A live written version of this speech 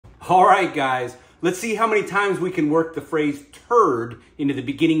All right, guys, let's see how many times we can work the phrase turd into the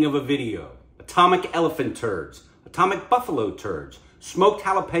beginning of a video. Atomic elephant turds, atomic buffalo turds, smoked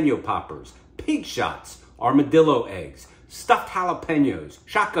jalapeno poppers, pig shots, armadillo eggs, stuffed jalapenos,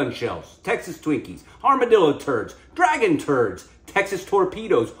 shotgun shells, Texas Twinkies, armadillo turds, dragon turds, Texas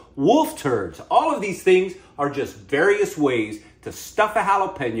torpedoes, wolf turds. All of these things are just various ways to stuff a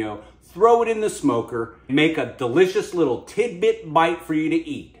jalapeno, throw it in the smoker, and make a delicious little tidbit bite for you to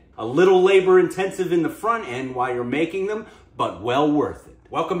eat. A little labor intensive in the front end while you're making them, but well worth it.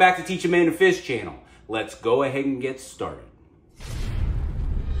 Welcome back to Teach a Man to Fish channel. Let's go ahead and get started.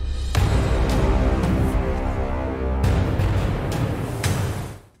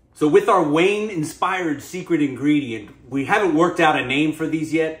 So with our Wayne-inspired secret ingredient, we haven't worked out a name for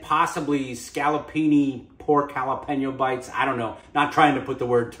these yet. Possibly Scallopini pork jalapeno bites. I don't know. Not trying to put the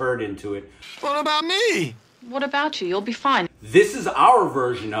word turd into it. What about me? What about you? You'll be fine. This is our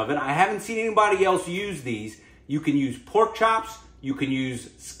version of it. I haven't seen anybody else use these. You can use pork chops. You can use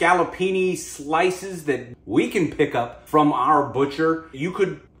scallopini slices that we can pick up from our butcher. You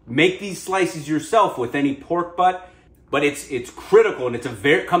could make these slices yourself with any pork butt. But it's critical, and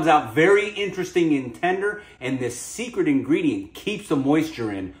it comes out very interesting and tender, and this secret ingredient keeps the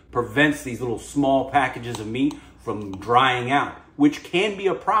moisture in, prevents these little small packages of meat from drying out, which can be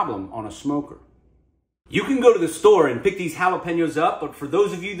a problem on a smoker. You can go to the store and pick these jalapenos up, but for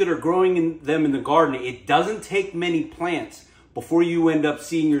those of you that are growing them in the garden, it doesn't take many plants before you end up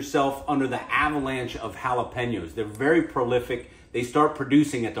seeing yourself under the avalanche of jalapenos. They're very prolific. They start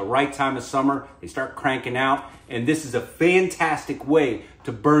producing at the right time of summer. They start cranking out. And this is a fantastic way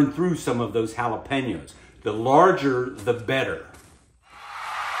to burn through some of those jalapenos. The larger, the better.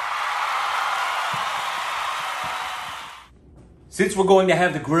 Since we're going to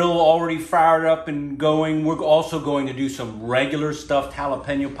have the grill already fired up and going, we're also going to do some regular stuffed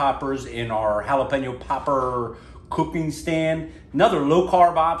jalapeno poppers in our jalapeno popper cooking stand. Another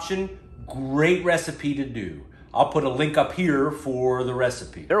low-carb option. Great recipe to do. I'll put a link up here for the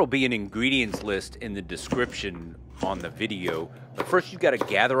recipe. There will be an ingredients list in the description on the video, but first you've got to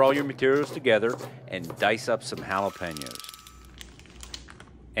gather all your materials together and dice up some jalapenos.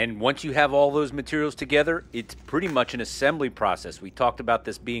 And once you have all those materials together, it's pretty much an assembly process. We talked about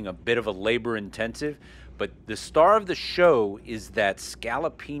this being a bit of a labor intensive, but the star of the show is that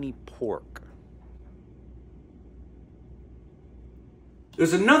scallopini pork.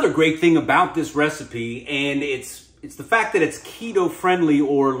 There's another great thing about this recipe, and it's the fact that it's keto friendly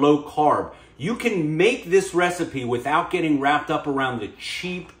or low carb. You can make this recipe without getting wrapped up around the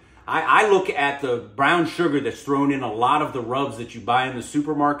cheap. I look at the brown sugar that's thrown in a lot of the rubs that you buy in the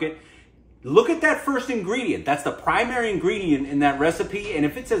supermarket. Look at that first ingredient. That's the primary ingredient in that recipe, and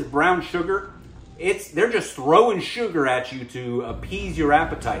if it says brown sugar, they're just throwing sugar at you to appease your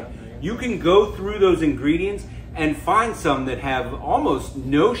appetite. You can go through those ingredients and find some that have almost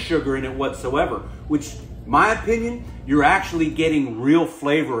no sugar in it whatsoever, which, my opinion, you're actually getting real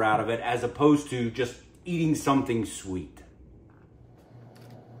flavor out of it as opposed to just eating something sweet.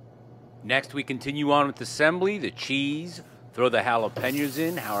 Next, we continue on with assembly, the cheese, throw the jalapenos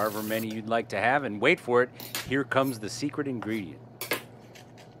in, however many you'd like to have, and wait for it, here comes the secret ingredient.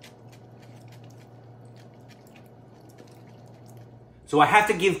 So I have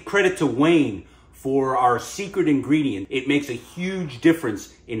to give credit to Wayne for our secret ingredient. It makes a huge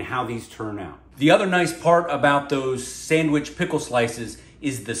difference in how these turn out. The other nice part about those sandwich pickle slices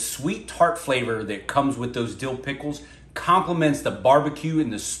is the sweet tart flavor that comes with those dill pickles complements the barbecue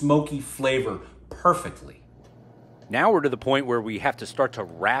and the smoky flavor perfectly. Now we're to the point where we have to start to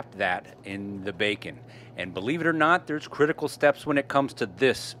wrap that in the bacon. And believe it or not, there's critical steps when it comes to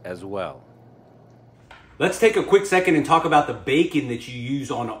this as well. Let's take a quick second and talk about the bacon that you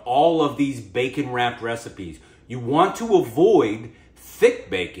use on all of these bacon wrapped recipes. You want to avoid thick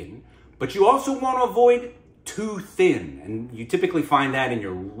bacon, but you also want to avoid too thin. And you typically find that in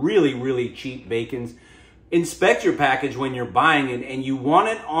your really, really cheap bacons. Inspect your package when you're buying it, and you want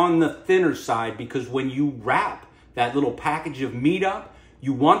it on the thinner side because when you wrap that little package of meat up,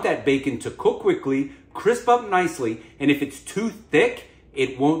 you want that bacon to cook quickly, crisp up nicely, and if it's too thick,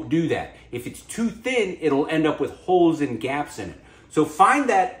 it won't do that. If it's too thin, it'll end up with holes and gaps in it. So find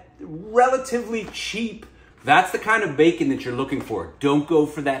that relatively cheap. That's the kind of bacon that you're looking for. Don't go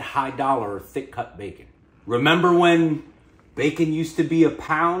for that high dollar or thick cut bacon. Remember when bacon used to be a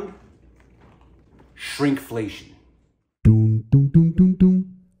pound? Shrinkflation.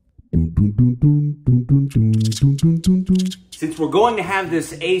 Since we're going to have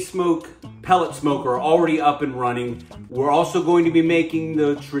this A-Smoke pellet smoker already up and running, we're also going to be making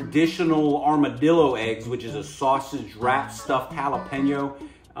the traditional armadillo eggs, which is a sausage wrapped stuffed jalapeno.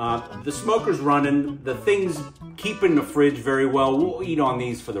 The smoker's running, the things keep in the fridge very well. We'll eat on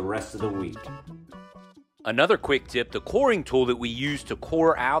these for the rest of the week. Another quick tip, the coring tool that we use to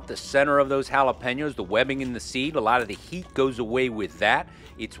core out the center of those jalapenos, the webbing in the seed, a lot of the heat goes away with that.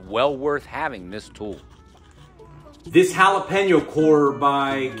 It's well worth having this tool. This jalapeno core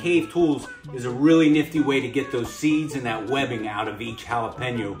by Cave Tools is a really nifty way to get those seeds and that webbing out of each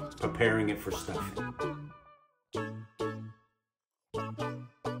jalapeno, preparing it for stuffing.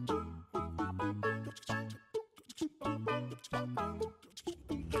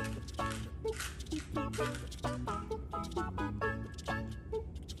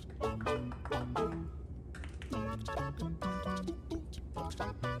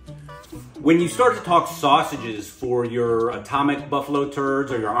 When you start to talk sausages for your atomic buffalo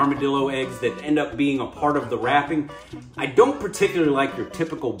turds or your armadillo eggs that end up being a part of the wrapping, I don't particularly like your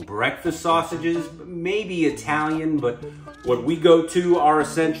typical breakfast sausages, maybe Italian, but what we go to, our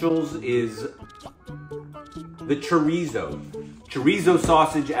essentials, is the chorizo. Chorizo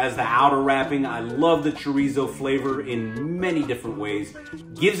sausage as the outer wrapping. I love the chorizo flavor in many different ways.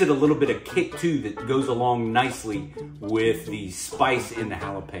 Gives it a little bit of kick too that goes along nicely with the spice in the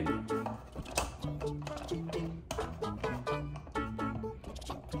jalapeno.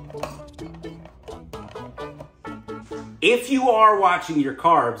 If you are watching your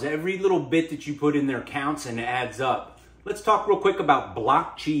carbs, every little bit that you put in there counts and adds up. Let's talk real quick about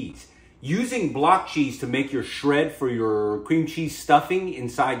block cheese. Using block cheese to make your shred for your cream cheese stuffing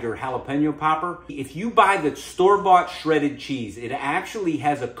inside your jalapeno popper. If you buy the store-bought shredded cheese, it actually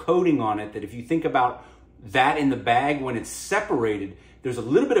has a coating on it that if you think about that in the bag, when it's separated, there's a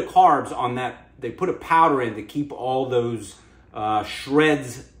little bit of carbs on that. They put a powder in to keep all those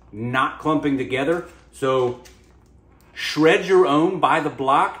shreds not clumping together. So shred your own, buy the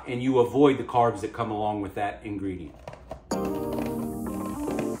block, and you avoid the carbs that come along with that ingredient.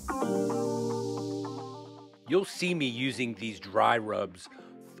 You'll see me using these dry rubs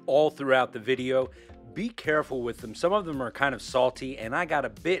all throughout the video. Be careful with them. Some of them are kind of salty, and I got a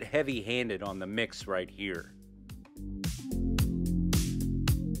bit heavy-handed on the mix right here.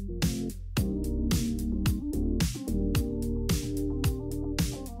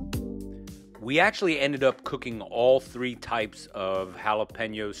 We actually ended up cooking all three types of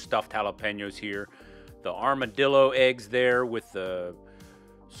jalapenos, stuffed jalapenos here. The armadillo eggs there with the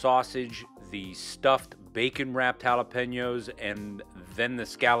sausage, the stuffed bacon wrapped jalapenos, and then the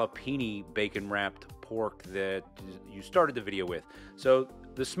scallopini bacon wrapped pork that you started the video with. So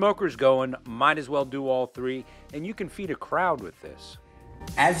the smoker's going, might as well do all three, and you can feed a crowd with this.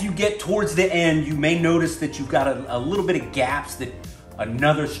 As you get towards the end, you may notice that you've got a little bit of gaps that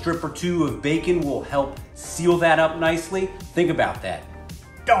another strip or two of bacon will help seal that up nicely. Think about that.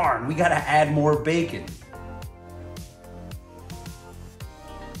 Darn, we gotta add more bacon.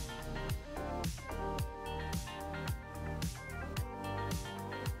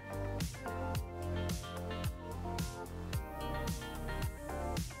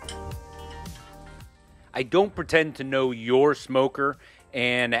 I don't pretend to know your smoker,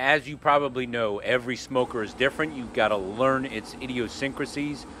 and as you probably know, every smoker is different. You've got to learn its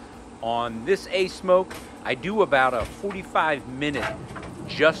idiosyncrasies. On this A-smoke, I do about a 45-minute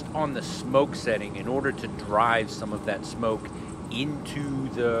just on the smoke setting in order to drive some of that smoke into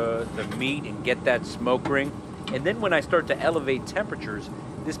the meat and get that smoke ring. And then when I start to elevate temperatures,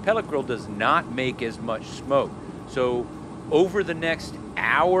 this pellet grill does not make as much smoke. So over the next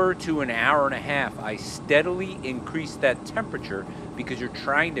hour to an hour and a half, I steadily increase that temperature because you're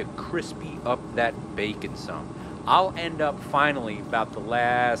trying to crispy up that bacon some. I'll end up finally about the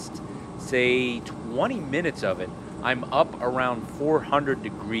last, say, 20 minutes of it, I'm up around 400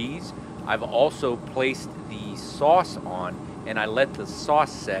 degrees. I've also placed the sauce on, and I let the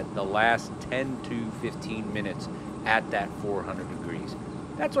sauce set the last 10 to 15 minutes at that 400 degrees.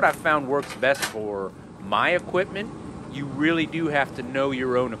 That's what I've found works best for my equipment. You really do have to know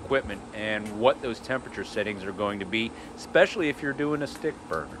your own equipment and what those temperature settings are going to be, especially if you're doing a stick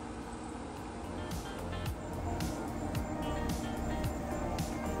burner.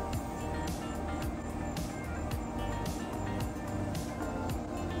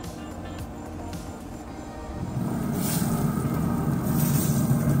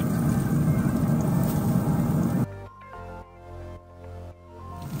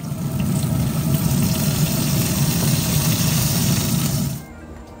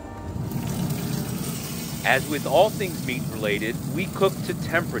 As with all things meat related, we cook to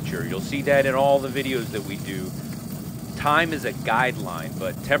temperature. You'll see that in all the videos that we do. Time is a guideline,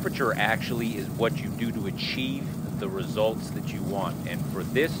 but temperature actually is what you do to achieve the results that you want. And for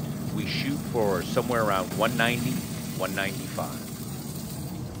this, we shoot for somewhere around 190, 195.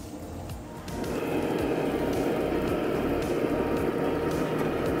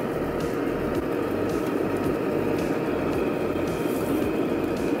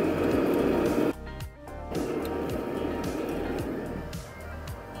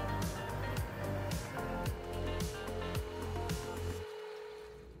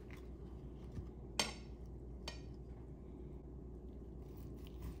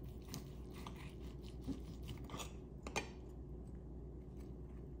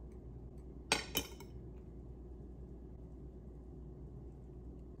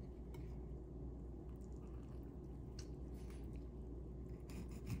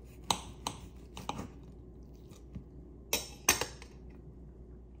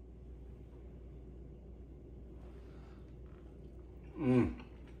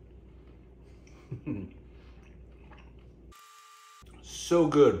 So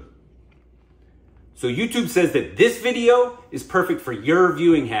good. So YouTube says that this video is perfect for your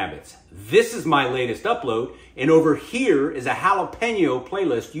viewing habits. This is my latest upload, and over here is a jalapeno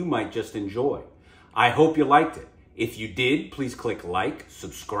playlist you might just enjoy. I hope you liked it. If you did, please click like,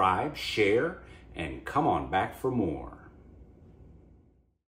 subscribe, share, and come on back for more.